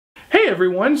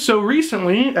everyone, so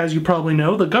recently, as you probably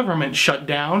know, the government shut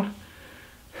down.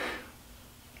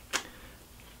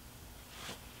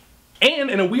 And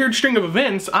in a weird string of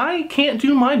events, I can't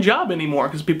do my job anymore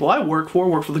because people I work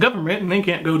for the government and they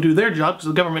can't go do their job because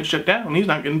the government shut down and he's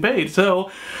not getting paid. So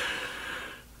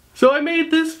I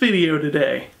made this video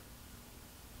today.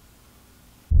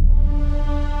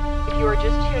 If you are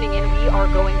just tuning in, we are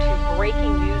going to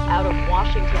breaking news out of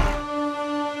Washington.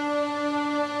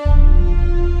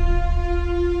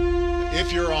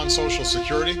 If you're on Social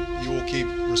Security, you will keep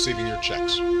receiving your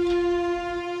checks.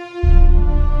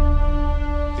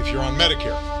 If you're on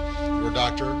Medicare, your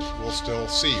doctor will still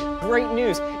see you. Great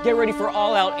news. Get ready for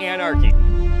all-out anarchy.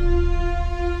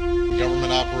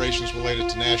 Government operations related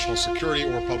to national security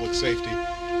or public safety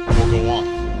will go on.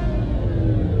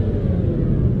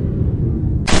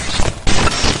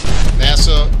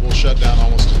 NASA will shut down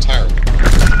almost entirely.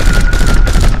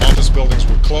 Office buildings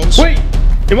will close. Wait!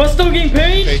 Am I still getting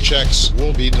paid? Paychecks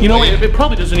will be delayed. You know, it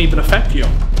probably doesn't even affect you.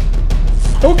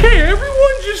 Okay,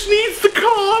 everyone just needs to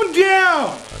calm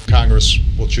down! Congress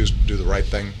will choose to do the right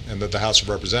thing, and that the House of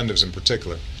Representatives in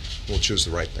particular will choose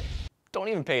the right thing. Don't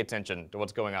even pay attention to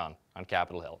what's going on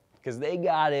Capitol Hill, because they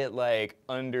got it, like,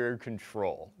 under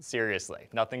control. Seriously,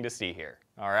 nothing to see here,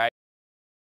 all right?